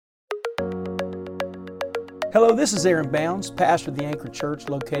Hello, this is Aaron Bounds, pastor of the Anchor Church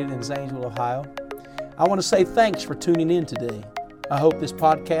located in Zanesville, Ohio. I want to say thanks for tuning in today. I hope this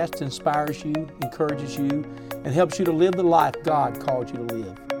podcast inspires you, encourages you, and helps you to live the life God called you to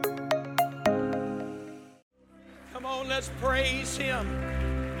live. Come on, let's praise Him.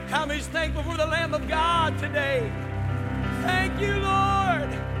 How many's thankful for the Lamb of God today? Thank you,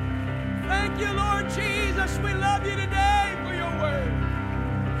 Lord. Thank you, Lord Jesus. We love you today for your word.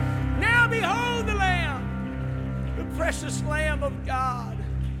 Now behold the Lamb, the precious Lamb of God.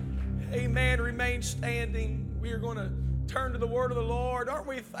 Amen. Remain standing. We are going to turn to the word of the Lord. Aren't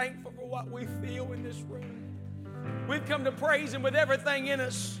we thankful for what we feel in this room? We've come to praise Him with everything in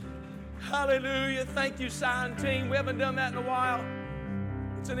us. Hallelujah. Thank you, sign team. We haven't done that in a while.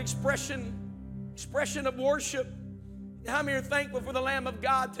 It's an expression of worship. How many are thankful for the Lamb of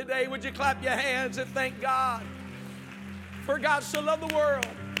God today? Would you clap your hands and thank God? For God so loved the world.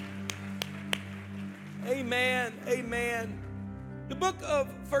 Amen. Amen. The book of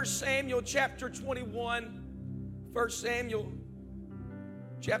 1 Samuel chapter 21. 1 Samuel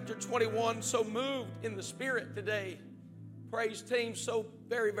chapter 21. So moved in the Spirit today. Praise team, so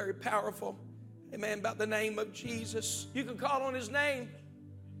very, very powerful. Amen. About the name of Jesus. You can call on His name.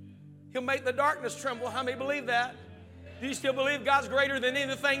 He'll make the darkness tremble. How many believe that? Do you still believe God's greater than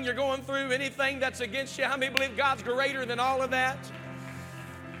anything you're going through, anything that's against you? How many believe God's greater than all of that?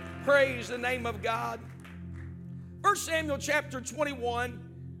 Praise the name of God. 1 Samuel chapter 21,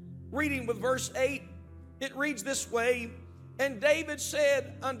 reading with verse 8, it reads this way, "And David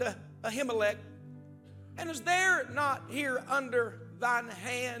said unto Ahimelech, And is there not here under thine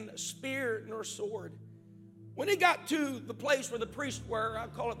hand spear nor sword?" When he got to the place where the priests were, I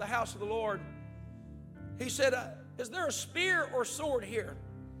call it the house of the Lord, he said, "Is there a spear or sword here?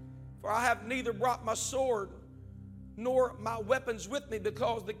 For I have neither brought my sword nor my weapons with me,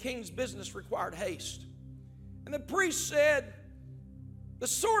 because the king's business required haste." And the priest said, "The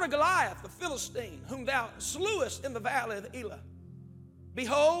sword of Goliath, the Philistine, whom thou slewest in the valley of Elah.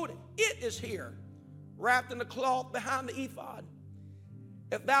 Behold, it is here, wrapped in a cloth behind the ephod.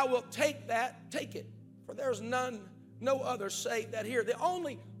 If thou wilt take that, take it. For there is no other save that here. The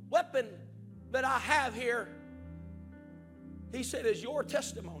only weapon that I have here," he said, "is your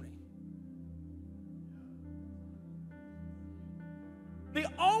testimony." The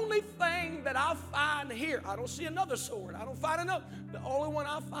only thing that I find here, I don't see another sword. I don't find another. The only one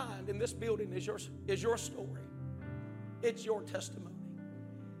I find in this building is your story. It's your testimony.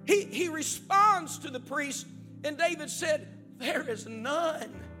 He responds to the priest, and David said, "There is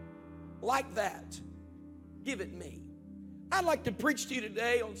none like that. Give it me." I'd like to preach to you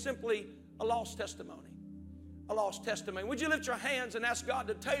today on simply a lost testimony. A lost testimony. Would you lift your hands and ask God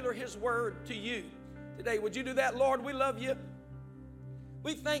to tailor His word to you today? Would you do that? Lord, we love you.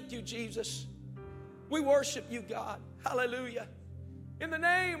 We thank you, Jesus. We worship you, God. Hallelujah. In the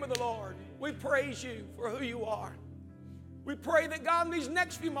name of the Lord, we praise you for who you are. We pray that, God, in these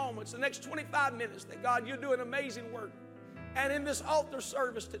next few moments, the next 25 minutes, that, God, you do an amazing work. And in this altar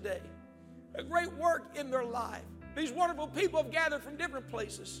service today, a great work in their life. These wonderful people have gathered from different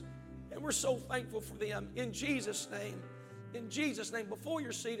places, and we're so thankful for them. In Jesus' name. In Jesus' name. Before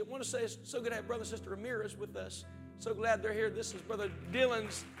you're seated, I want to say it's so good to have Brother and Sister Ramirez with us. So glad they're here. This is Brother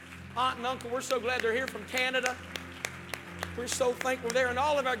Dylan's aunt and uncle. We're so glad they're here from Canada. We're so thankful there. And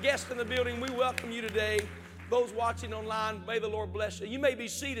all of our guests in the building, we welcome you today. Those watching online, may the Lord bless you. You may be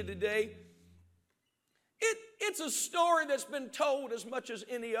seated today. It's a story that's been told as much as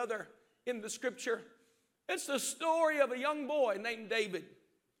any other in the Scripture. It's the story of a young boy named David.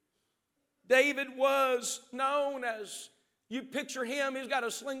 David was known as, you picture him, he's got a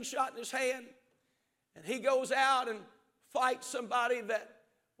slingshot in his hand. And he goes out and fights somebody that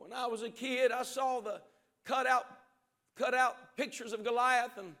when I was a kid, I saw the cut out pictures of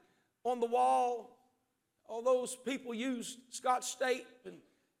Goliath, and on the wall, all those people used Scotch State and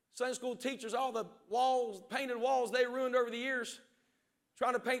Sunday school teachers, all the walls, painted walls they ruined over the years,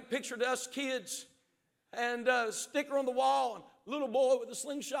 trying to paint a picture to us kids, and a sticker on the wall, and a little boy with a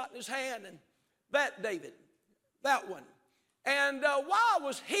slingshot in his hand, and that David, that one. And why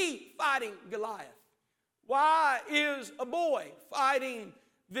was he fighting Goliath? Why is a boy fighting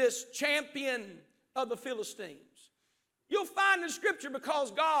this champion of the Philistines? You'll find in Scripture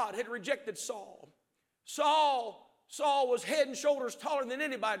because God had rejected Saul. Saul was head and shoulders taller than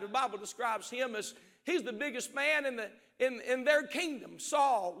anybody. The Bible describes him as he's the biggest man in their kingdom.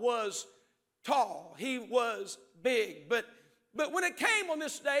 Saul was tall. He was big. But when it came on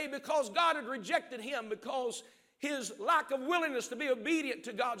this day, because God had rejected him, because his lack of willingness to be obedient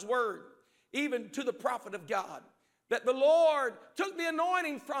to God's word, even to the prophet of God, that the Lord took the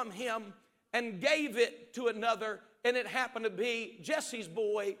anointing from him and gave it to another, and it happened to be Jesse's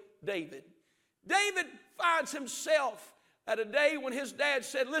boy, David. David finds himself at a day when his dad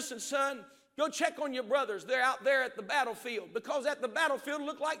said, listen, son, go check on your brothers. They're out there at the battlefield. Because at the battlefield it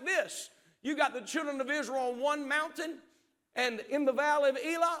looked like this. You got the children of Israel on one mountain, and in the valley of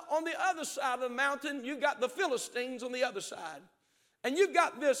Elah, on the other side of the mountain, you got the Philistines on the other side. And you've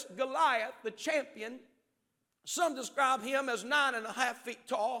got this Goliath, the champion. Some describe him as 9.5 feet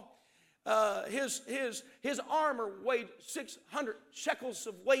tall. His armor weighed 600 shekels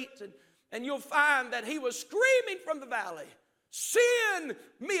of weight, and you'll find that he was screaming from the valley, send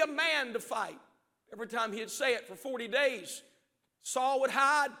me a man to fight. Every time he'd say it for 40 days, Saul would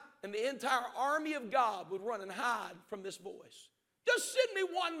hide, and the entire army of God would run and hide from this voice. Just send me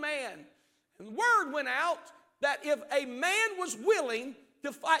one man. And the word went out that if a man was willing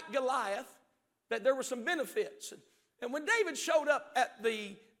to fight Goliath, that there were some benefits. And when David showed up at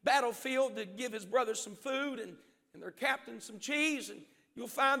the battlefield to give his brothers some food and their captain some cheese, and you'll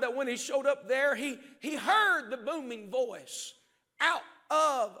find that when he showed up there, he heard the booming voice out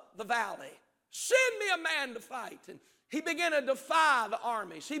of the valley. Send me a man to fight. And he began to defy the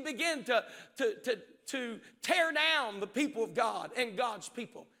armies. He began to tear down the people of God and God's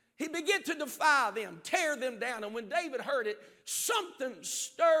people. He began to defy them, tear them down. And when David heard it, something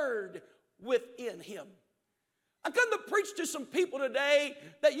stirred within him. I come to preach to some people today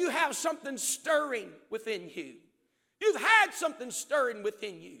that you have something stirring within you. You've had something stirring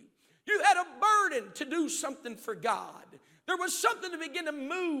within you. You've had a burden to do something for God. There was something to begin to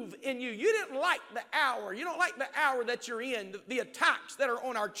move in you. You didn't like the hour. You don't like the hour that you're in, the attacks that are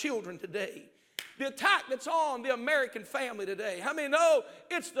on our children today, the attack that's on the American family today. How many know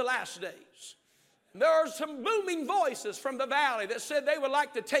it's the last days? There are some booming voices from the valley that said they would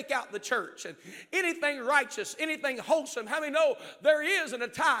like to take out the church and anything righteous, anything wholesome. How many know there is an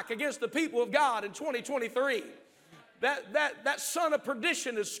attack against the people of God in 2023? That son of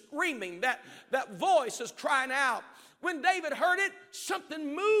perdition is screaming. That voice is crying out. When David heard it,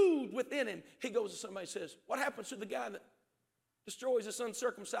 something moved within him. He goes to somebody and says, what happens to the guy that destroys this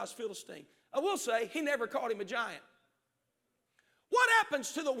uncircumcised Philistine? I will say, he never called him a giant. What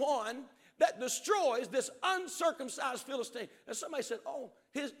happens to the one that destroys this uncircumcised Philistine? And somebody said, oh,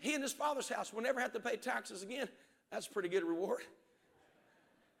 he and his father's house will never have to pay taxes again. That's a pretty good reward.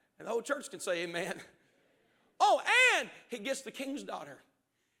 And the whole church can say amen. Oh, and he gets the king's daughter.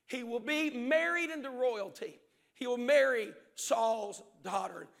 He will be married into royalty. He will marry Saul's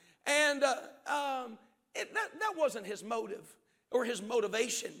daughter. And that wasn't his motive or his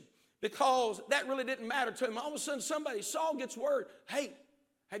motivation, because that really didn't matter to him. All of a sudden Saul gets word, hey,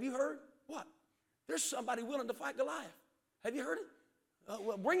 have you heard? What? There's somebody willing to fight Goliath. Have you heard it?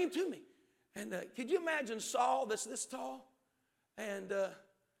 Well, bring him to me. And could you imagine Saul that's this tall? And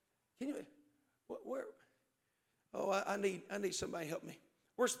can you, where? Oh, I need somebody to help me.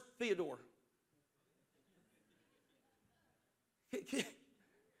 Where's Theodore?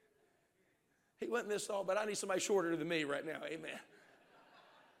 He wasn't this tall, but I need somebody shorter than me right now. Amen.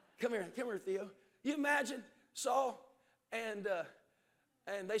 Come here, Theo. You imagine Saul and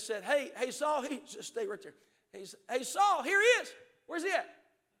they said, hey, Saul, just stay right there. Hey, Saul, here he is. Where's he at?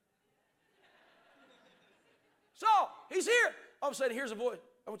 Saul, he's here. All of a sudden, here's a voice.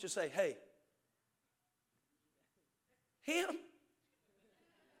 I want you to say, hey. Him?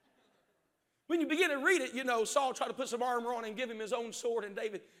 When you begin to read it, you know, Saul tried to put some armor on and give him his own sword, and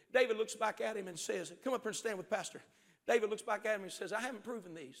David looks back at him and says, come up here and stand with Pastor. David looks back at him and says, I haven't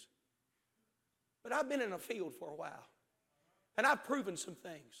proven these, but I've been in a field for a while, and I've proven some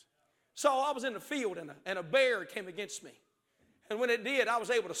things. Saul, I was in the field, and a bear came against me, and when it did, I was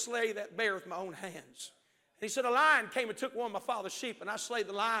able to slay that bear with my own hands. And he said, a lion came and took one of my father's sheep, and I slayed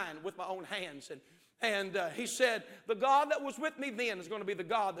the lion with my own hands. And he said, the God that was with me then is going to be the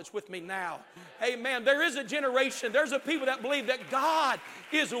God that's with me now. Amen. There is a generation, there's a people that believe that God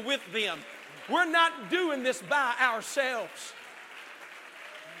is with them. We're not doing this by ourselves.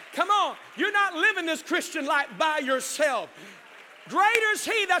 Come on, you're not living this Christian life by yourself. Greater is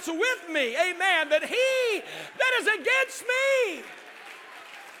he that's with me, amen, than he that is against me.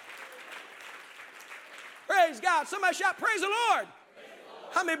 Praise God. Somebody shout, praise the Lord.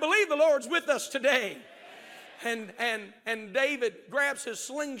 How many believe the Lord's with us today? And David grabs his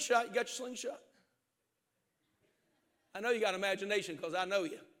slingshot. You got your slingshot? I know you got imagination because I know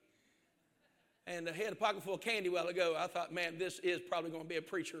you. And I had a pocket full of candy a while ago. I thought, man, this is probably going to be a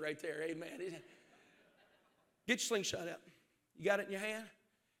preacher right there. Amen. Get your slingshot out. You got it in your hand?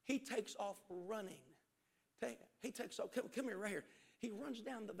 He takes off running. He takes off. Come here right here. He runs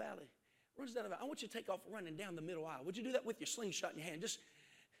down the valley. I want you to take off running down the middle aisle. Would you do that with your slingshot in your hand? Just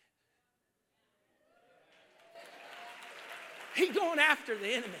He's going after the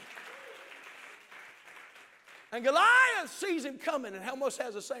enemy. And Goliath sees him coming and almost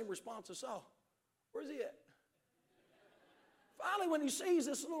has the same response as Saul. Where's he at? Finally, when he sees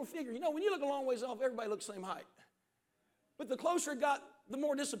this little figure, when you look a long ways off, everybody looks the same height. But the closer it got, the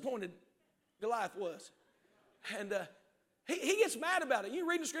more disappointed Goliath was. And he gets mad about it. You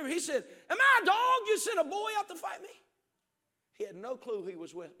read the scripture, he said, am I a dog? You sent a boy out to fight me? He had no clue who he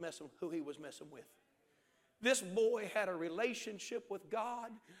was messing with. This boy had a relationship with God,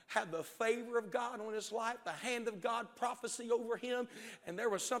 had the favor of God on his life, the hand of God, prophecy over him. And there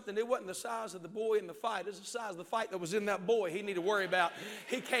was something, it wasn't the size of the boy in the fight. It was the size of the fight that was in that boy he needed to worry about.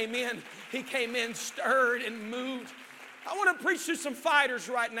 He came in stirred and moved. I want to preach to some fighters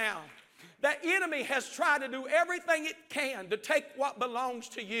right now. That enemy has tried to do everything it can to take what belongs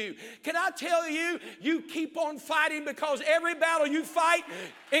to you. Can I tell you, you keep on fighting, because every battle you fight,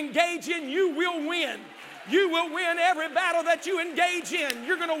 engage in, you will win. You will win every battle that you engage in.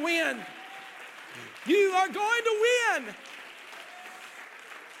 You're going to win. You are going to win.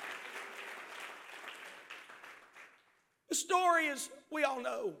 The story is, we all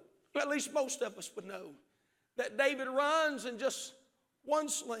know, at least most of us would know, that David runs and just one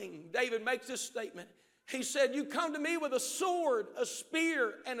sling. David makes this statement. He said, you come to me with a sword, a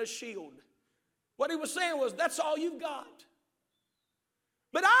spear, and a shield. What he was saying was, that's all you've got.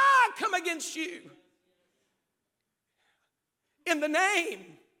 But I come against you in the name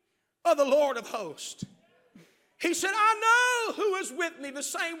of the Lord of hosts. He said, I know who is with me. The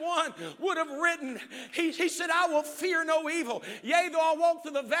same one would have written. He said, I will fear no evil. Yea, though I walk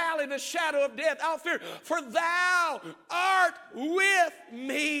through the valley of the shadow of death, I'll fear, for thou art with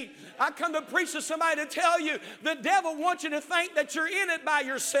me. I come to preach to somebody to tell you, the devil wants you to think that you're in it by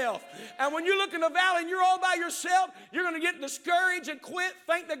yourself. And when you look in the valley and you're all by yourself, you're going to get discouraged and quit,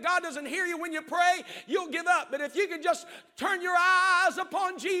 think that God doesn't hear you when you pray, you'll give up. But if you can just turn your eyes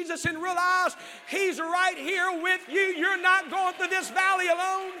upon Jesus and realize he's right here with you, you're not going through this valley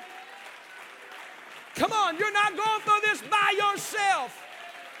alone. Come on, you're not going through this by yourself.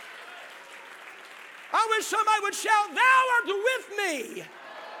 I wish somebody would shout, thou art with me.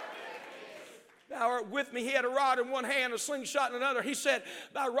 Thou art with me. He had a rod in one hand, a slingshot in another. He said,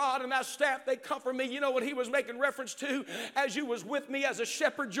 thy rod and thy staff, they comfort me. You know what he was making reference to? As you was with me as a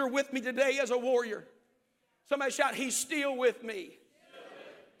shepherd, you're with me today as a warrior. Somebody shout, he's still with me.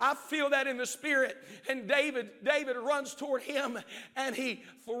 I feel that in the spirit. And David runs toward him and he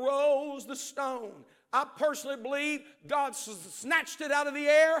throws the stone. I personally believe God snatched it out of the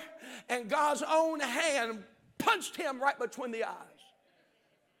air and God's own hand punched him right between the eyes.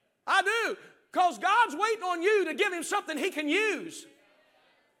 I do. Because God's waiting on you to give him something he can use.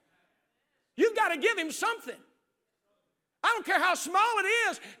 You've got to give him something. I don't care how small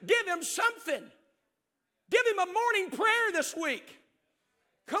it is, give him something. Give him a morning prayer this week.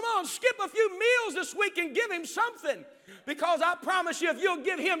 Come on, skip a few meals this week and give him something. Because I promise you, if you'll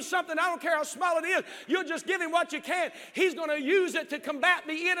give him something, I don't care how small it is, you'll just give him what you can. He's going to use it to combat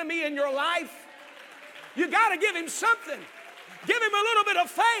the enemy in your life. You got to give him something. Give him a little bit of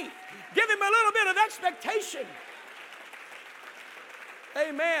faith. Give him a little bit of expectation.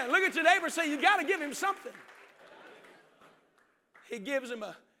 Amen. Look at your neighbor and say, you got to give him something. He gives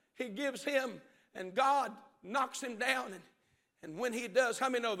him, and God knocks him down. And when he does, how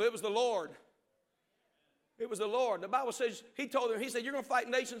many know that it was the Lord? It was the Lord. The Bible says, he told him, he said, you're going to fight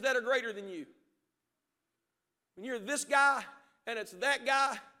nations that are greater than you. When you're this guy and it's that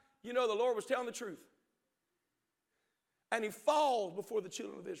guy, you know the Lord was telling the truth. And he falls before the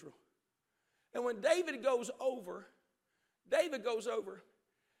children of Israel. And when David goes over,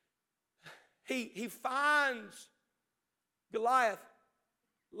 he finds Goliath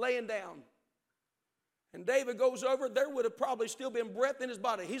laying down. And David goes over, there would have probably still been breath in his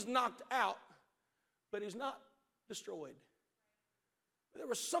body. He's knocked out, but he's not destroyed. There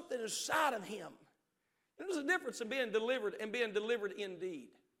was something inside of him. There's a difference in being delivered and being delivered indeed.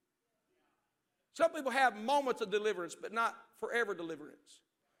 Some people have moments of deliverance, but not forever deliverance.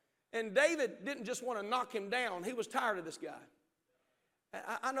 And David didn't just want to knock him down. He was tired of this guy.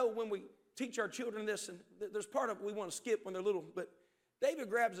 I know when we teach our children this, and there's part of it we want to skip when they're little, but David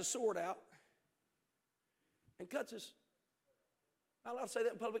grabs a sword out and cuts his. Am I allowed to say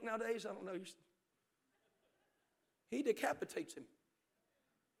that in public nowadays? I don't know. He decapitates him.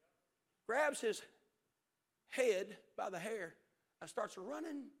 Grabs his head by the hair and starts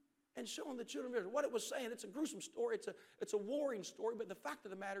running and showing the children of Israel what it was saying. It's a gruesome story. It's a warring story. But the fact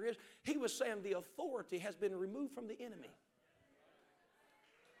of the matter is, he was saying the authority has been removed from the enemy.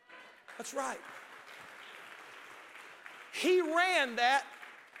 That's right. He ran that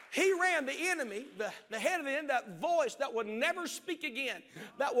He ran the enemy, the head of the enemy, that voice that will never speak again,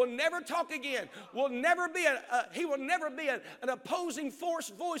 that will never talk again, will never be he will never be an opposing force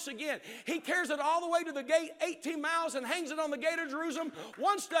voice again. He carries it all the way to the gate, 18 miles, and hangs it on the gate of Jerusalem.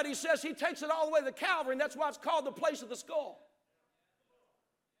 One study says he takes it all the way to the Calvary, and that's why it's called the place of the skull,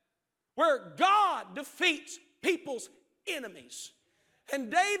 where God defeats people's enemies. And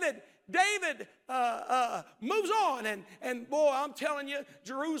David moves on, and boy, I'm telling you,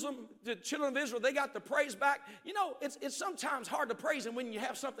 Jerusalem, the children of Israel, they got the praise back. You know, it's sometimes hard to praise Him when you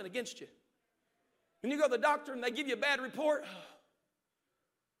have something against you. When you go to the doctor and they give you a bad report,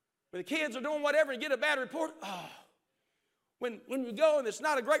 when the kids are doing whatever and get a bad report, when you go and it's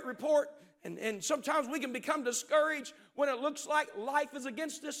not a great report, and sometimes we can become discouraged when it looks like life is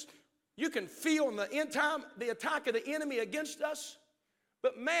against us. You can feel in the end time the attack of the enemy against us.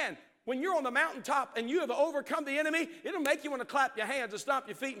 But man, when you're on the mountaintop and you have overcome the enemy, it'll make you want to clap your hands and stomp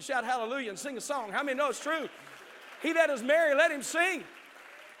your feet and shout hallelujah and sing a song. How many know it's true? He that is merry, let him sing.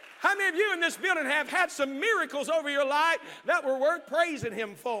 How many of you in this building have had some miracles over your life that were worth praising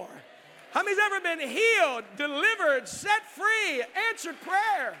Him for? How many's ever been healed, delivered, set free, answered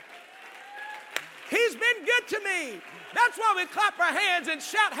prayer? He's been good to me. That's why we clap our hands and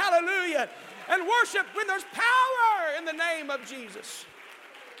shout hallelujah and worship when there's power in the name of Jesus.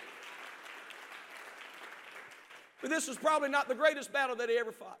 But this was probably not the greatest battle that he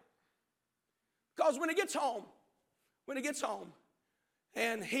ever fought. Because when he gets home,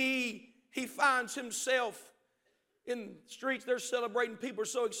 and he finds himself in the streets, they're celebrating, people are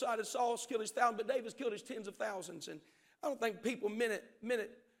so excited. Saul's killed his thousands, but David's killed his tens of thousands. And I don't think people meant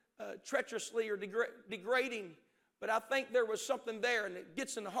it treacherously or degrading, but I think there was something there, and it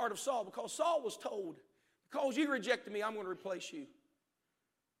gets in the heart of Saul, because Saul was told, because you rejected me, I'm going to replace you.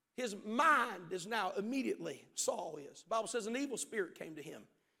 His mind is now immediately, Saul is. The Bible says an evil spirit came to him.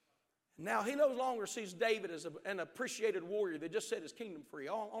 And now he no longer sees David as an appreciated warrior that just set his kingdom free.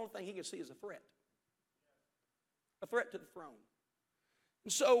 The only thing he can see is a threat to the throne.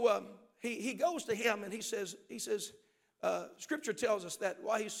 And so he goes to him and he says, Scripture tells us that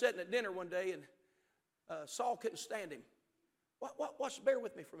while he's sitting at dinner one day and Saul couldn't stand him. Bear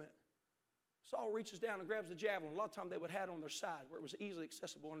with me for a minute. Saul reaches down and grabs the javelin. A lot of times they would have it on their side where it was easily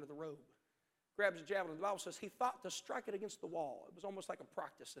accessible under the robe. Grabs the javelin. The Bible says he thought to strike it against the wall. It was almost like a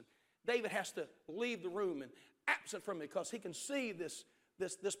practice. And David has to leave the room and absent from it because he can see this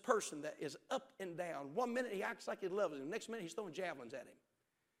person that is up and down. One minute he acts like he loves him. The next minute he's throwing javelins at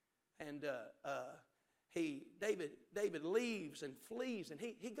him. And David leaves and flees. And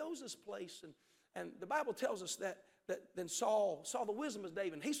he goes this place. And the Bible tells us that then Saul saw the wisdom of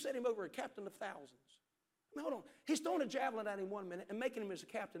David. He set him over a captain of thousands. I mean, hold on. He's throwing a javelin at him one minute and making him as a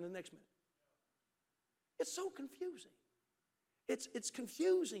captain the next minute. It's so confusing. It's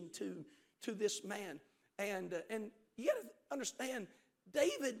confusing to this man. And you got to understand,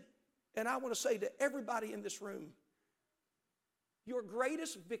 David, and I want to say to everybody in this room, your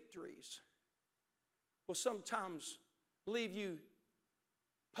greatest victories will sometimes leave you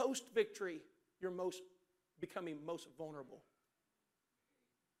post-victory, you're becoming most vulnerable.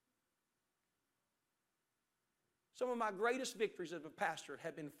 Some of my greatest victories as a pastor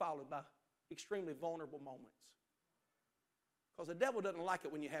have been followed by extremely vulnerable moments. Because the devil doesn't like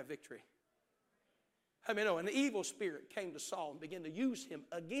it when you have victory. I mean, an evil spirit came to Saul and began to use him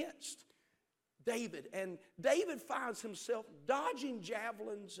against David. And David finds himself dodging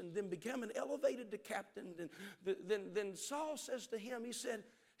javelins and then becoming elevated to captain. Then Saul says to him, he said,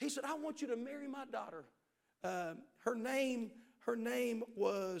 I want you to marry my daughter. Her name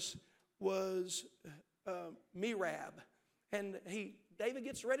was Merab. And David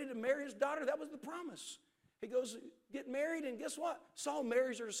gets ready to marry his daughter. That was the promise. He goes, get married, and guess what? Saul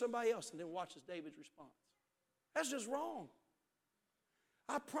marries her to somebody else and then watches David's response. That's just wrong.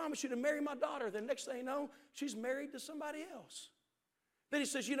 I promise you to marry my daughter. The next thing you know, she's married to somebody else. Then he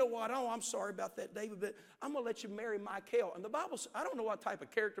says, you know what? Oh, I'm sorry about that, David, but I'm going to let you marry Michal. And the Bible, I don't know what type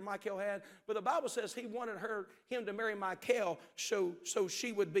of character Michal had, but the Bible says he wanted him to marry Michal so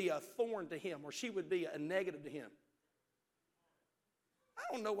she would be a thorn to him, or she would be a negative to him.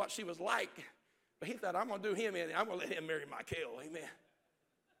 I don't know what she was like, but he thought, I'm going to do him in. I'm going to let him marry Michal. Amen.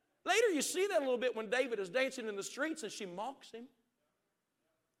 Later, you see that a little bit when David is dancing in the streets and she mocks him.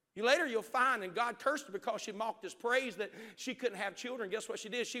 Later you'll find, and God cursed her because she mocked his praise, that she couldn't have children. Guess what she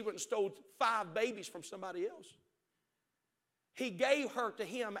did? She went and stole 5 babies from somebody else. He gave her to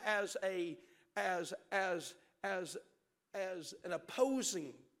him as an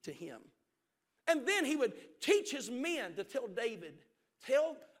opposing to him. And then he would teach his men to tell David,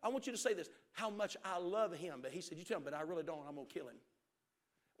 I want you to say this, how much I love him. But he said, you tell him, but I really don't. I'm going to kill him.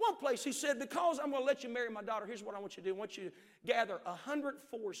 one place he said, because I'm going to let you marry my daughter, here's what I want you to do. I want you to gather 100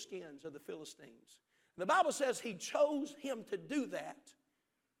 foreskins of the Philistines. The Bible says he chose him to do that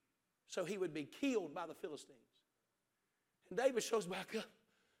so he would be killed by the Philistines. And David shows back up,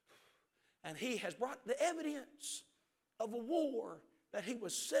 and he has brought the evidence of a war that he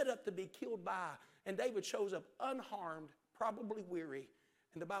was set up to be killed by. And David shows up unharmed, probably weary.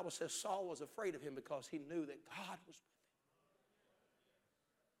 And the Bible says Saul was afraid of him because he knew that God was with him.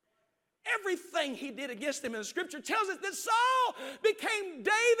 Everything he did against him in the scripture tells us that Saul became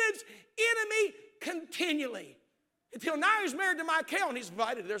David's enemy continually. Until now he's married to Michal and he's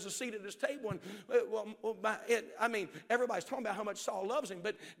invited. There's a seat at this table. And everybody's talking about how much Saul loves him,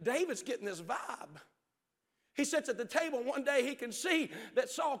 but David's getting this vibe. He sits at the table, and one day he can see that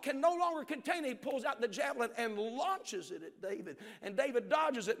Saul can no longer contain it. He pulls out the javelin and launches it at David. And David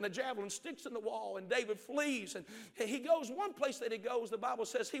dodges it, and the javelin sticks in the wall, and David flees. And he goes, one place that he goes, the Bible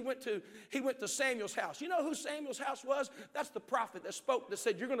says he went to Samuel's house. You know who Samuel's house was? That's the prophet that spoke, that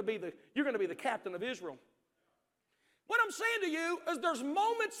said, you're going to be the captain of Israel. What I'm saying to you is there's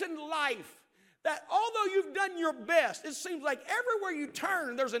moments in life that although you've done your best, it seems like everywhere you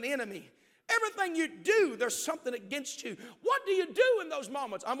turn, there's an enemy. Everything you do, there's something against you. What do you do in those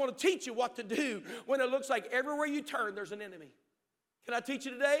moments? I'm going to teach you what to do when it looks like everywhere you turn, there's an enemy. Can I teach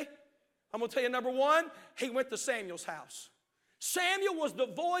you today? I'm going to tell you, number one, he went to Samuel's house. Samuel was the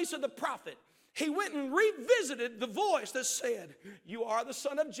voice of the prophet. He went and revisited the voice that said, you are the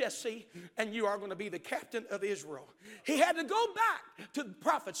son of Jesse, and you are going to be the captain of Israel. He had to go back to the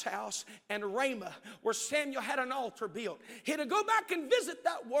prophet's house and Ramah, where Samuel had an altar built. He had to go back and visit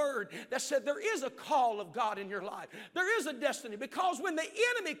that word that said there is a call of God in your life. There is a destiny, because when the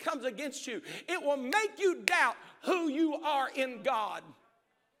enemy comes against you, it will make you doubt who you are in God.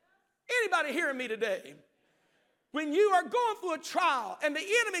 Anybody hearing me today? When you are going through a trial and the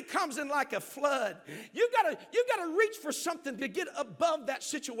enemy comes in like a flood, you gotta reach for something to get above that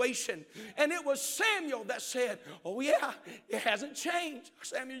situation. And it was Samuel that said, oh yeah, it hasn't changed.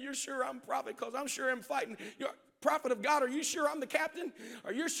 Samuel, you're sure I'm a prophet? Because I'm sure I'm fighting. You're a prophet of God. Are you sure I'm the captain?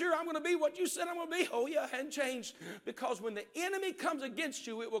 Are you sure I'm going to be what you said I'm going to be? Oh yeah, it hasn't changed. Because when the enemy comes against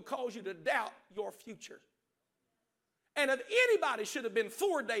you, it will cause you to doubt your future. And if anybody should have been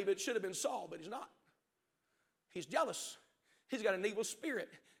for David, it should have been Saul, but he's not. He's jealous. He's got an evil spirit.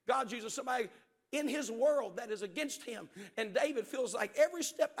 God's using somebody in his world that is against him. And David feels like every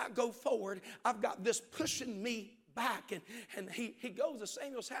step I go forward, I've got this pushing me back. And he goes to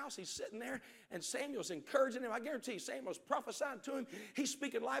Samuel's house. He's sitting there, and Samuel's encouraging him. I guarantee you, Samuel's prophesying to him. He's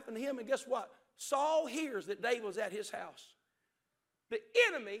speaking life into him. And guess what? Saul hears that David was at his house. The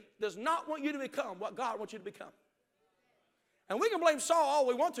enemy does not want you to become what God wants you to become. And we can blame Saul all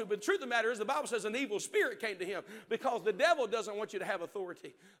we want to, but the truth of the matter is the Bible says an evil spirit came to him, because the devil doesn't want you to have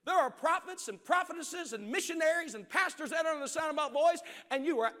authority. There are prophets and prophetesses and missionaries and pastors that are under the sound of my voice, and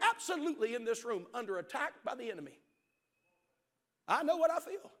you are absolutely in this room under attack by the enemy. I know what I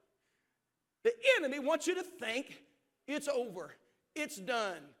feel. The enemy wants you to think it's over, it's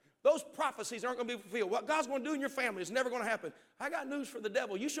done. Those prophecies aren't going to be fulfilled. What God's going to do in your family is never going to happen. I got news for the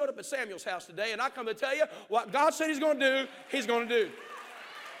devil. You showed up at Samuel's house today, and I come to tell you what God said he's going to do, he's going to do.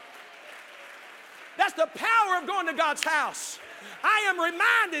 That's the power of going to God's house. I am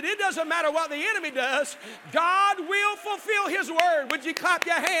reminded it doesn't matter what the enemy does, God will fulfill his word. Would you clap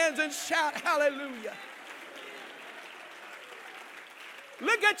your hands and shout hallelujah?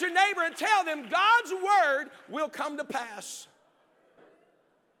 Look at your neighbor and tell them God's word will come to pass.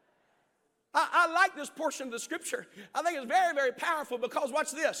 I like this portion of the scripture. I think it's very, very powerful, because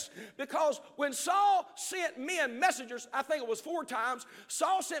watch this. Because when Saul sent messengers, I think it was 4 times,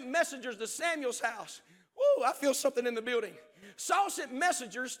 Saul sent messengers to Samuel's house. Woo, I feel something in the building. Saul sent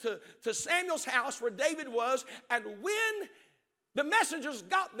messengers to Samuel's house where David was, and when the messengers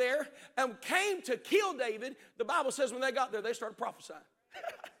got there and came to kill David, the Bible says when they got there, they started prophesying.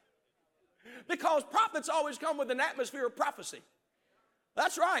 Because prophets always come with an atmosphere of prophecy.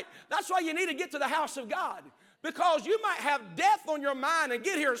 That's right. That's why you need to get to the house of God, because you might have death on your mind and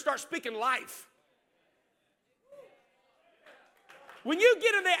get here and start speaking life. When you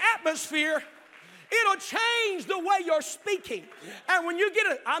get in the atmosphere, it'll change the way you're speaking. And when you get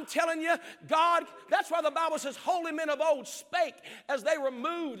it, I'm telling you, God, that's why the Bible says holy men of old spake as they were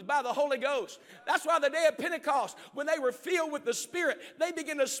moved by the Holy Ghost. That's why the day of Pentecost, when they were filled with the Spirit, they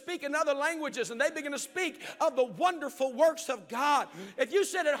began to speak in other languages, and they began to speak of the wonderful works of God. If you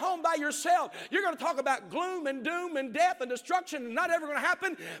sit at home by yourself, you're going to talk about gloom and doom and death and destruction, and not ever going to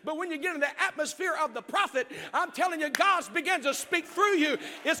happen. But when you get in the atmosphere of the prophet, I'm telling you, God begins to speak through you.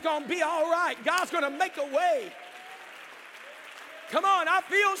 It's going to be all right. God's going to make a way. Come on, I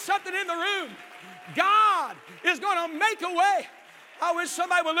feel something in the room. God is going to make a way. I wish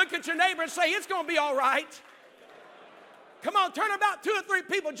somebody would look at your neighbor and say, it's going to be all right. Come on, turn about 2 or 3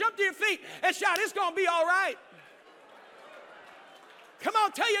 people. Jump to your feet and shout, it's going to be all right. Come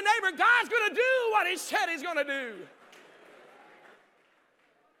on, tell your neighbor, God's going to do what he said he's going to do.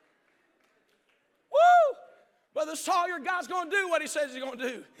 Woo! Brother Sawyer, God's going to do what he says he's going to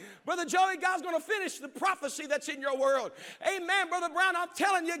do. Brother Joey, God's going to finish the prophecy that's in your world. Amen, Brother Brown, I'm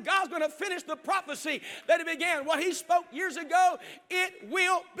telling you, God's going to finish the prophecy that he began. What he spoke years ago, it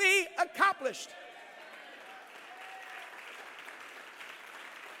will be accomplished.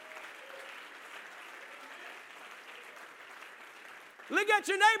 Look at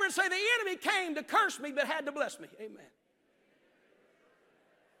your neighbor and say, the enemy came to curse me but had to bless me. Amen.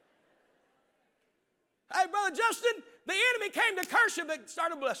 Hey, Brother Justin, the enemy came to curse you but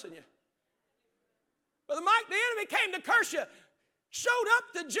started blessing you. Brother Mike, the enemy came to curse you, showed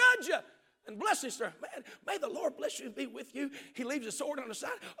up to judge you, and bless you, sir. Man, may the Lord bless you and be with you. He leaves a sword on the side.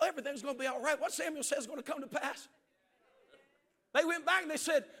 Oh, everything's going to be all right. What Samuel says is going to come to pass. They went back and they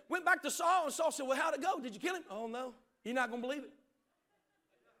said, went back to Saul, and Saul said, well, how'd it go? Did you kill him? Oh, no. You're not going to believe it.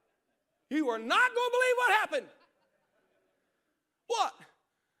 You are not going to believe what happened. What?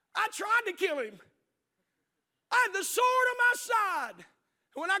 I tried to kill him. I had the sword on my side.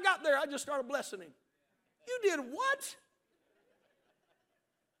 And when I got there, I just started blessing him. You did what?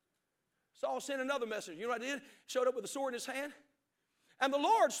 Saul sent another message. You know what I did? Showed up with a sword in his hand. And the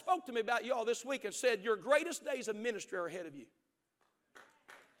Lord spoke to me about y'all this week and said, your greatest days of ministry are ahead of you.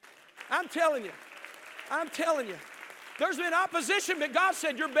 I'm telling you. I'm telling you. There's been opposition, but God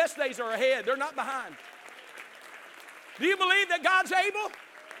said your best days are ahead. They're not behind. Do you believe that God's able?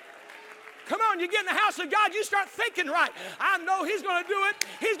 Come on, you get in the house of God, you start thinking right. I know he's going to do it.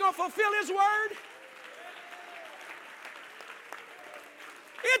 He's going to fulfill his word.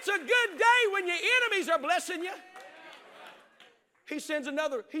 It's a good day when your enemies are blessing you. He sends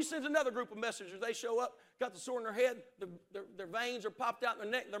another group of messengers. They show up, got the sword in their head, their veins are popped out in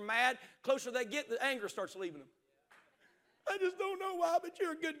their neck, they're mad. Closer they get, the anger starts leaving them. I just don't know why, but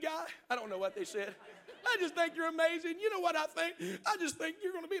you're a good guy. I don't know what they said. I just think you're amazing. You know what I think? I just think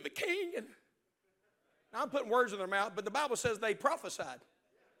you're going to be the king. And now I'm putting words in their mouth, but the Bible says they prophesied.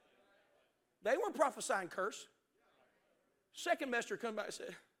 They weren't prophesying curse. Second messenger come back and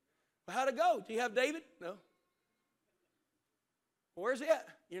said, well, how'd it go? Do you have David? No. Well, where's he at?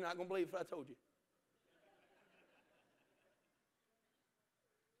 You're not going to believe if I told you.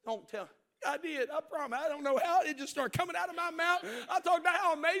 Don't tell. I did. I promise. I don't know how. It just started coming out of my mouth. I talked about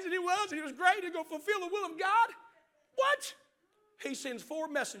how amazing he was, and he was great to go fulfill the will of God. What? He sends 4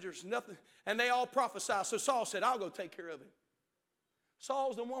 messengers, nothing, and they all prophesy. So Saul said, I'll go take care of him.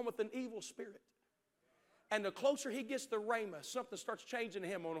 Saul's the one with an evil spirit. And the closer he gets to Ramah, something starts changing to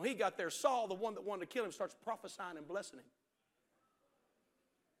him. When he got there, Saul, the one that wanted to kill him, starts prophesying and blessing him.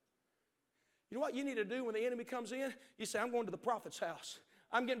 You know what you need to do when the enemy comes in? You say, I'm going to the prophet's house.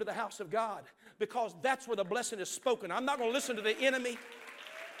 I'm getting to the house of God because that's where the blessing is spoken. I'm not going to listen to the enemy.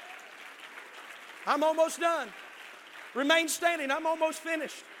 I'm almost done. Remain standing. I'm almost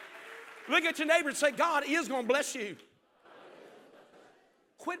finished. Look at your neighbor and say, God is going to bless you.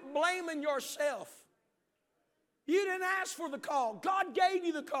 Quit blaming yourself. You didn't ask for the call. God gave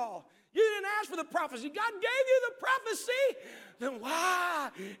you the call. You didn't ask for the prophecy. God gave you the prophecy. Then why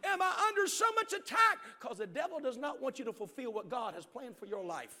am I under so much attack? Because the devil does not want you to fulfill what God has planned for your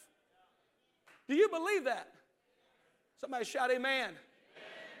life. Do you believe that? Somebody shout amen. Amen.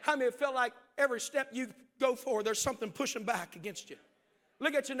 How many felt like every step you go forward, there's something pushing back against you?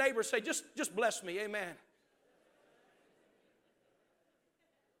 Look at your neighbor and say, just bless me. Amen.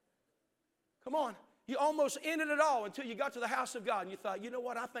 Come on. You almost ended it all until you got to the house of God and you thought, you know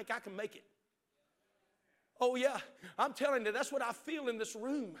what, I think I can make it. Oh yeah, I'm telling you, that's what I feel in this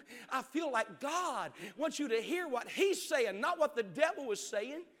room. I feel like God wants you to hear what he's saying, not what the devil is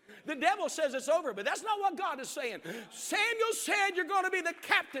saying. The devil says it's over, but that's not what God is saying. Samuel said you're going to be the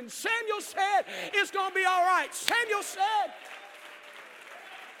captain. Samuel said it's going to be all right. Samuel said,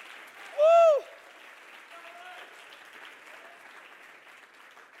 woo!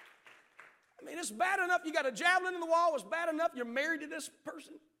 I mean, it's bad enough you got a javelin in the wall. It's bad enough you're married to this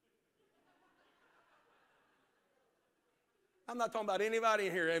person. I'm not talking about anybody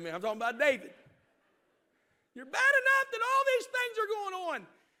in here, amen. I'm talking about David. You're bad enough that all these things are going on.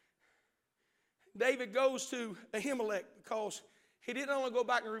 David goes to Ahimelech because he didn't only go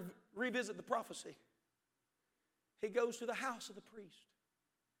back and revisit the prophecy. He goes to the house of the priest.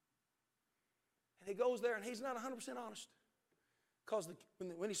 And he goes there and he's not 100% honest. Because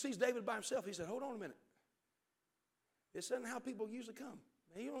when he sees David by himself, he said, hold on a minute. This isn't how people usually come.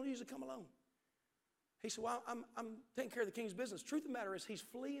 He don't usually come alone. He said, well, I'm taking care of the king's business. Truth of the matter is he's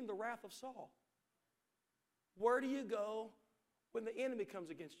fleeing the wrath of Saul. Where do you go when the enemy comes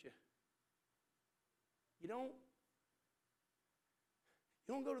against you? You don't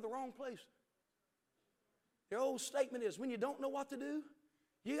go to the wrong place. The old statement is, when you don't know what to do,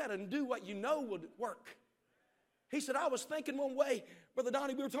 you got to do what you know would work. He said, I was thinking one way. Brother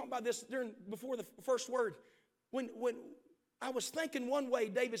Donnie, we were talking about this before the first word. When I was thinking one way,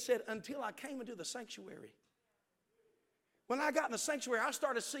 David said, until I came into the sanctuary. When I got in the sanctuary, I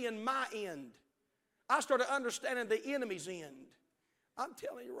started seeing my end. I started understanding the enemy's end. I'm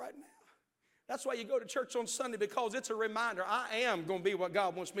telling you right now. That's why you go to church on Sunday, because it's a reminder. I am going to be what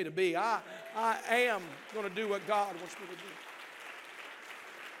God wants me to be. I am going to do what God wants me to do.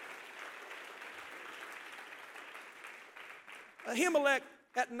 Ahimelech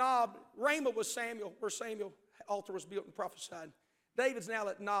at Nob, Ramah was Samuel, where Samuel's altar was built and prophesied. David's now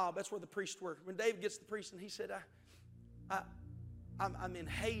at Nob. That's where the priests were. When David gets to the priest, and he said, I'm in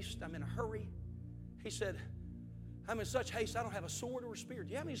haste. I'm in a hurry. He said, I'm in such haste, I don't have a sword or a spear.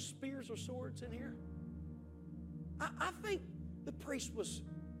 Do you have any spears or swords in here? I think the priest was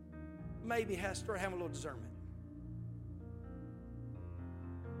maybe has started having a little discernment.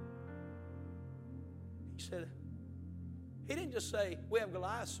 He said, he didn't just say, we have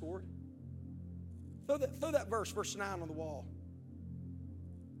Goliath's sword. Throw that verse 9 on the wall.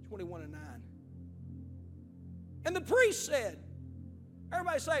 21 and 9. And the priest said,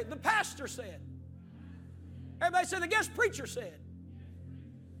 everybody say, the pastor said. Everybody said, the guest preacher said.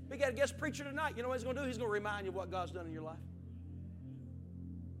 We got a guest preacher tonight. You know what he's going to do? He's going to remind you of what God's done in your life.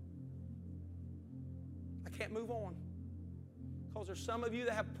 I can't move on, because there's some of you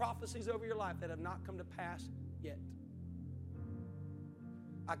that have prophecies over your life that have not come to pass yet.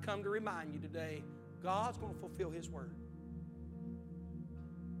 I come to remind you today, God's going to fulfill His word.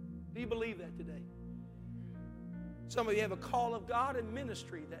 Do you believe that today? Some of you have a call of God in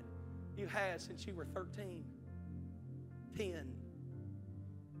ministry that you had since you were 13, 10. And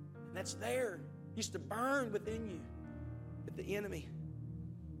that's there. Used to burn within you. But the enemy.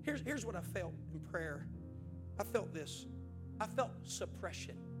 Here's what I felt in prayer. I felt this. I felt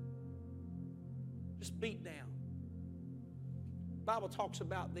suppression. Just beat down. The Bible talks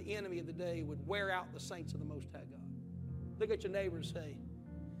about the enemy of the day would wear out the saints of the Most High God. Look at your neighbor and say,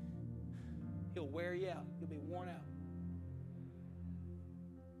 he'll wear you out. You'll be worn out.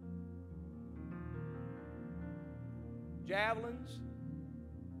 Javelins,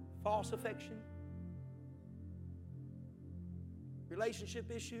 false affection,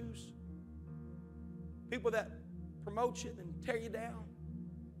 relationship issues, people that promote you and tear you down.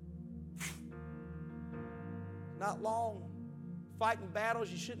 Not long, fighting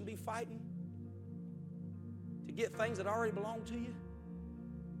battles you shouldn't be fighting to get things that already belong to you.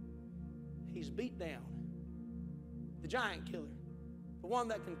 He's beat down. The giant killer, the one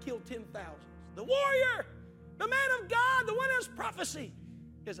that can kill 10,000s, the warrior, the man of God, the one who has prophecy,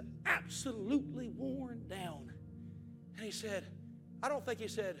 is absolutely worn down. And he said, I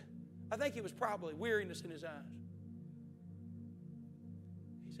think he was probably weariness in his eyes.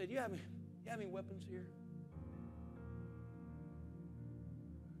 He said, you have any weapons here?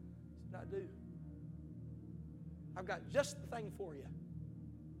 I said, I do. I've got just the thing for you.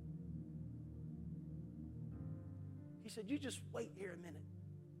 He said, you just wait here a minute.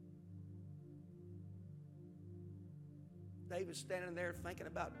 David's standing there thinking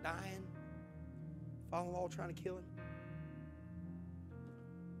about dying. Father-in-law trying to kill him.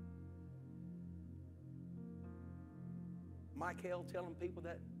 Michal telling people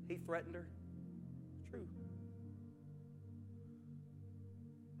that he threatened her. It's true.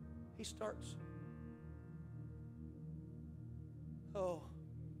 He starts, oh,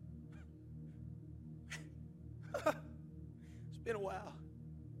 it's been a while.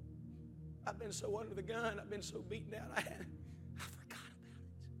 I've been so under the gun. I've been so beaten down. I forgot about it.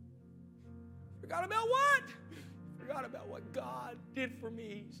 Forgot about what? Forgot about what God did for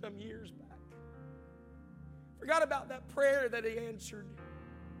me some years back. Forgot about that prayer that He answered.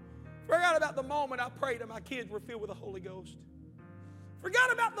 Forgot about the moment I prayed and my kids were filled with the Holy Ghost.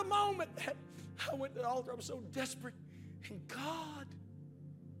 Forgot about the moment that I went to the altar. I was so desperate and God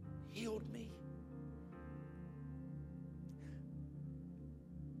healed me.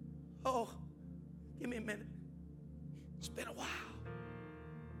 Oh, give me a minute. It's been a while.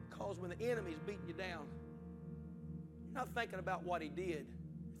 Because when the enemy's beating you down, you're not thinking about what he did.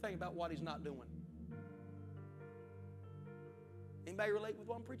 You're thinking about what he's not doing. Anybody relate with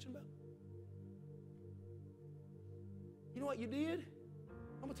what I'm preaching about? You know what you did?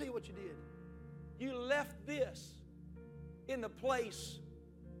 I'm going to tell you what you did. You left this in the place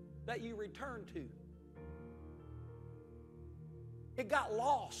that you returned to. It got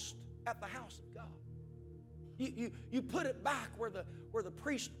lost at the house of God. You put it back where the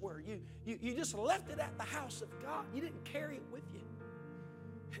priests were. You just left it at the house of God. You didn't carry it with you.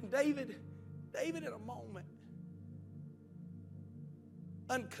 And David in a moment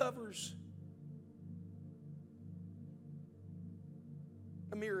uncovers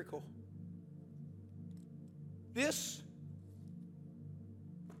a miracle. This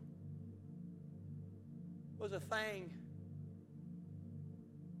was a thing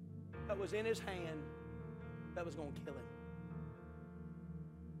that was in his hand that was going to kill him.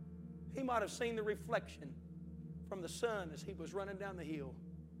 He might have seen the reflection from the sun as he was running down the hill.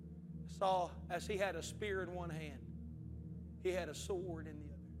 Saw as he had a spear in one hand, he had a sword in the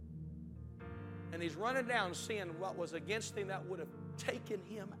other. And he's running down seeing what was against him that would have taken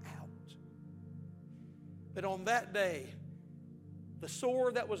him out. But on that day, the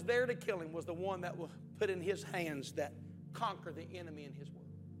sword that was there to kill him was the one that was put in his hands that conquered the enemy in his world.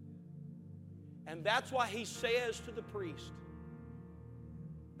 And that's why he says to the priest,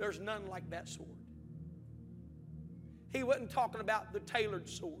 there's none like that sword. He wasn't talking about the tailored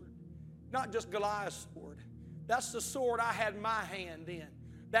sword, not just Goliath's sword. That's the sword I had my hand in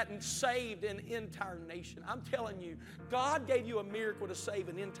that saved an entire nation. I'm telling you, God gave you a miracle to save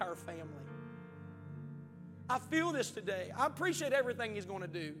an entire family. I feel this today. I appreciate everything He's going to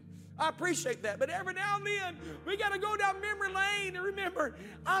do. I appreciate that. But every now and then, we got to go down memory lane and remember,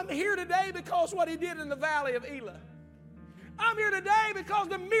 I'm here today because what He did in the valley of Elah. I'm here today because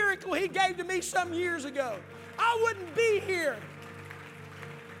the miracle He gave to me some years ago. I wouldn't be here.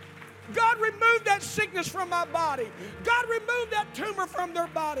 God removed that sickness from my body. God removed that tumor from their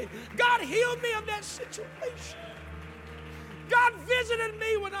body. God healed me of that situation. God visited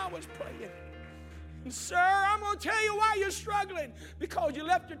me when I was praying. And sir, I'm going to tell you why you're struggling. Because you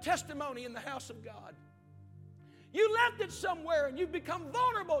left your testimony in the house of God. You left it somewhere and you've become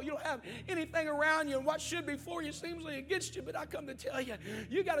vulnerable. You don't have anything around you, and what should be for you seems like against you. But I come to tell you,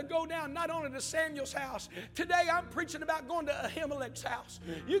 you got to go down not only to Samuel's house. Today I'm preaching about going to Ahimelech's house.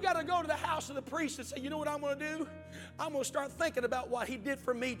 You got to go to the house of the priest and say, you know what I'm going to do? I'm going to start thinking about what He did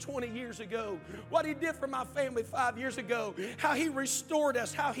for me 20 years ago, what He did for my family 5 years ago, how He restored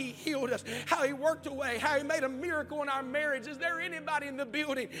us, how He healed us, how He worked away, how He made a miracle in our marriage. Is there anybody in the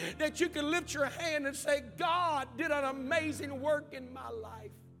building that you can lift your hand and say, God did an amazing work in my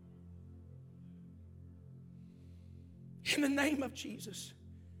life? In the name of Jesus.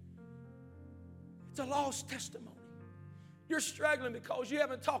 It's a lost testimony. You're struggling because you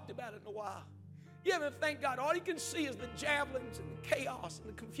haven't talked about it in a while. You haven't thanked God. All you can see is the javelins and the chaos and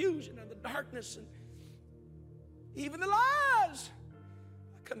the confusion and the darkness and even the lies.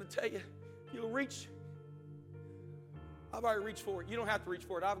 I come to tell you, you'll reach. I've already reached for it. You don't have to reach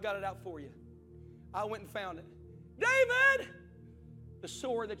for it. I've got it out for you. I went and found it. David, the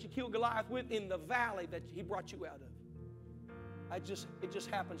sword that you killed Goliath with in the valley that He brought you out of. It just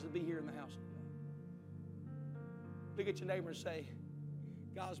happens to be here in the house of God. Look at your neighbor and say,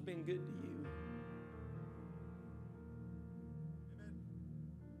 God's been good to you.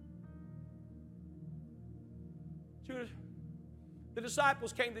 Amen. The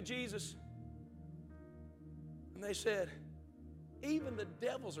disciples came to Jesus and they said, even the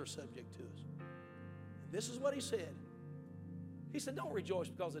devils are subject to us. This is what He said. He said, don't rejoice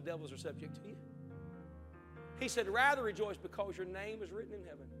because the devils are subject to you. He said, rather rejoice because your name is written in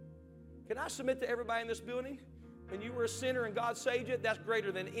heaven. Can I submit to everybody in this building? When you were a sinner and God saved you, that's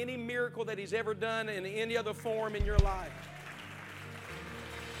greater than any miracle that He's ever done in any other form in your life.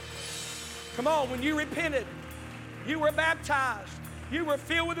 Come on, when you repented, you were baptized, you were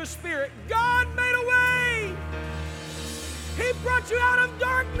filled with the Spirit, God made a way. He brought you out of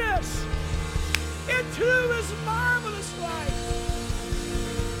darkness into His marvelous light.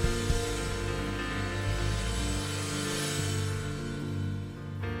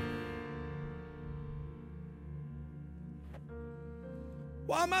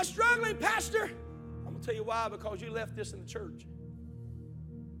 Why am I struggling, Pastor? I'm going to tell you why, because you left this in the church.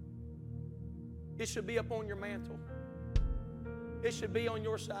 It should be up on your mantle. It should be on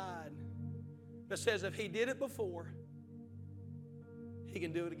your side that says if He did it before, He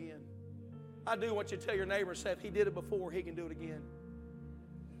can do it again. I do want you to tell your neighbor, say, if He did it before, He can do it again.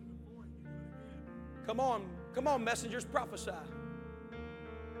 Come on, messengers, prophesy.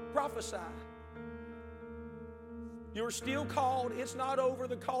 Prophesy. You're still called. It's not over.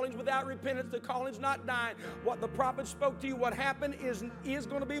 The calling's without repentance. The calling's not dying. What the prophet spoke to you, what happened is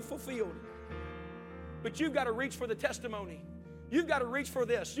going to be fulfilled. But you've got to reach for the testimony. You've got to reach for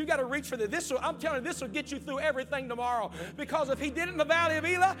this. You've got to reach for this. I'm telling you, this will get you through everything tomorrow. Because if He did it in the valley of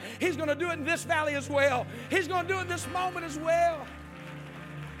Elah, He's going to do it in this valley as well. He's going to do it in this moment as well.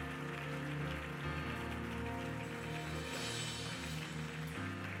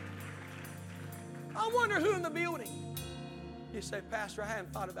 I wonder who in the building. You say, Pastor, I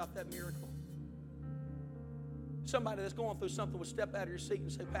hadn't thought about that miracle. Somebody that's going through something would step out of your seat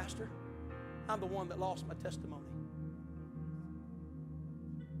and say, Pastor, I'm the one that lost my testimony.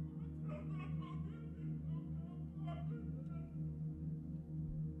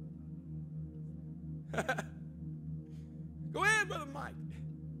 Go ahead, Brother Mike.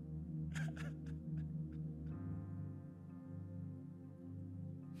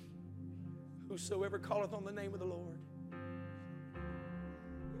 Whosoever calleth on the name of the Lord.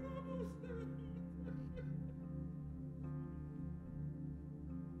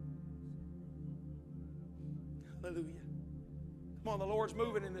 Hallelujah. Come on, the Lord's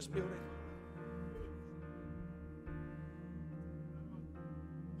moving in this building.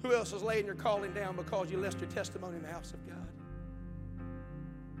 Who else is laying your calling down because you left your testimony in the house of God?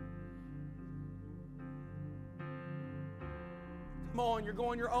 Come on, you're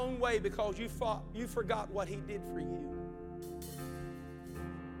going your own way because you forgot what He did for you.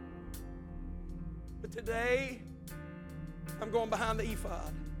 But today, I'm going behind the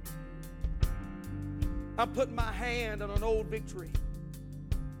ephod. I'm putting my hand on an old victory.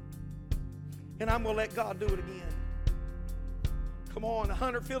 And I'm going to let God do it again. Come on,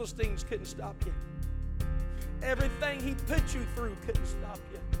 100 Philistines couldn't stop you. Everything He put you through couldn't stop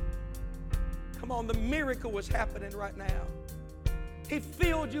you. Come on, the miracle was happening right now. He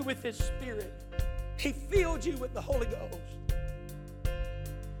filled you with His Spirit. He filled you with the Holy Ghost.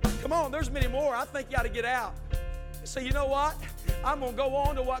 Come on, there's many more. I think you ought to get out and say, you know what? I'm going to go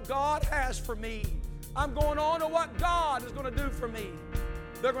on to what God has for me. I'm going on to what God is going to do for me.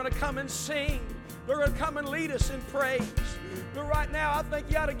 They're going to come and sing. They're going to come and lead us in praise. But right now, I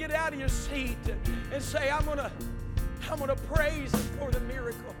think you ought to get out of your seat and say, I'm going to praise Him for the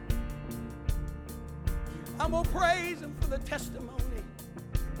miracle. I'm going to praise Him for the testimony.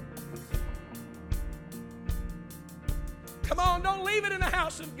 Come on, don't leave it in the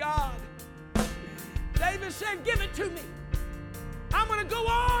house of God. David said, give it to me. I'm going to go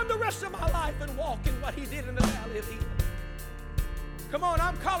on the rest of my life and walk in what He did in the valley of Elah. Come on,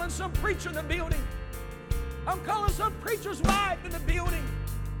 I'm calling some preacher in the building. I'm calling some preacher's wife in the building.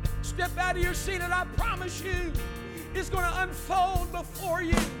 Step out of your seat and I promise you, it's going to unfold before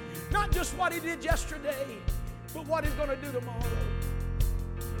you. Not just what He did yesterday, but what He's going to do tomorrow.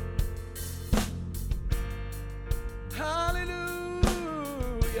 Hallelujah.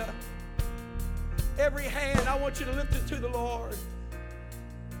 Every hand, I want you to lift it to the Lord.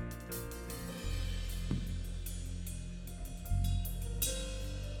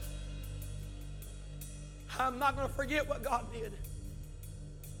 I'm not going to forget what God did.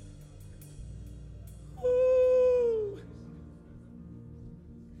 Ooh.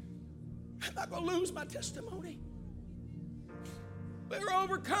 I'm not going to lose my testimony. We're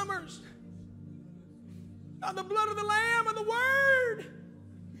overcomers by the blood of the Lamb and the Word.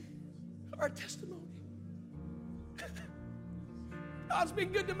 Our testimony. God's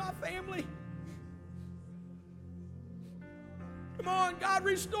been good to my family. Come on, God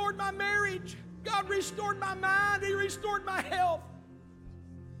restored my marriage. God restored my mind. He restored my health.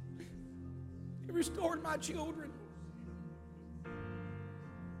 He restored my children.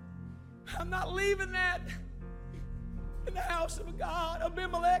 I'm not leaving that in the house of God.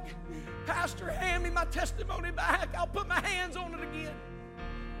 Abimelech, Pastor, hand me my testimony back. I'll put my hands on it again.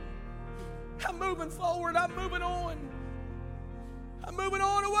 I'm moving forward. I'm moving on. I'm moving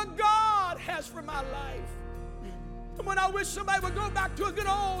on to what God has for my life. And when I wish somebody would go back to a good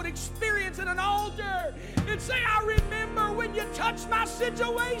old experience at an altar and say, I remember when you touched my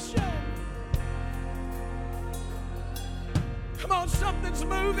situation. Come on, something's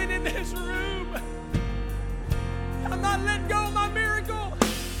moving in this room. I'm not letting go of my miracle.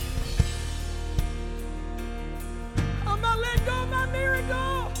 I'm not letting go of my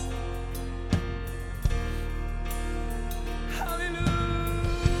miracle. Hallelujah.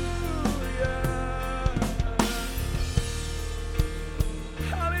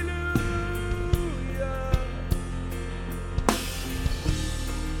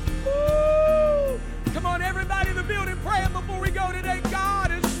 Come on, everybody in the building praying before we go today.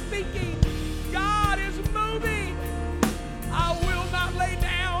 God is speaking. God is moving. I will not lay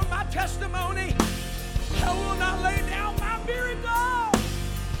down my testimony. I will not lay down my miracle.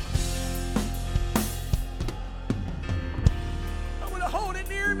 I'm going to hold it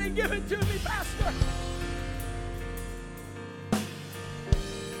near me. Give it to me, Pastor.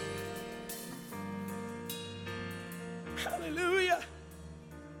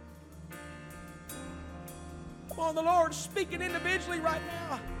 on, the Lord's speaking individually right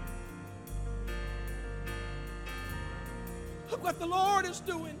now. Look what the Lord is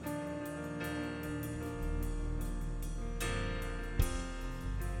doing.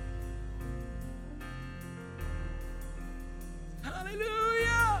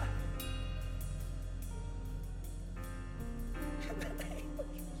 Hallelujah. In the name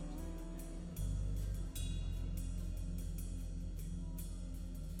of Jesus.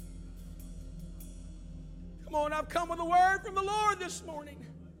 Come on, I've come with a word from the Lord this morning.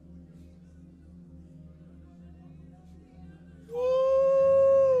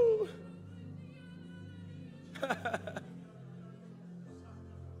 Woo!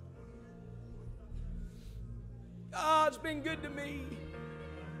 God's been good to me.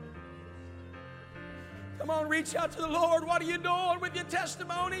 Come on, reach out to the Lord. What are you doing with your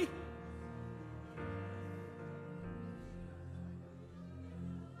testimony?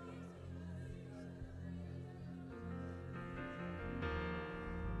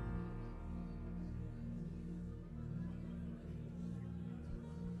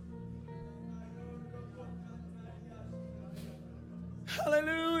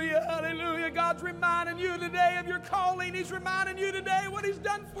 Hallelujah, hallelujah. God's reminding you today of your calling. He's reminding you today what He's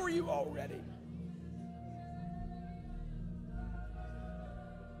done for you already.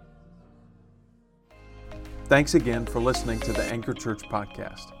 Thanks again for listening to the Anchor Church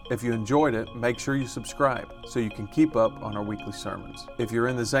podcast. If you enjoyed it, make sure you subscribe so you can keep up on our weekly sermons. If you're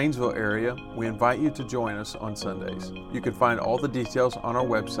in the Zanesville area, we invite you to join us on Sundays. You can find all the details on our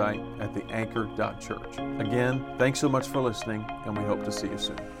website at theanchor.church. Again, thanks so much for listening, and we hope to see you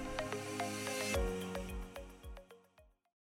soon.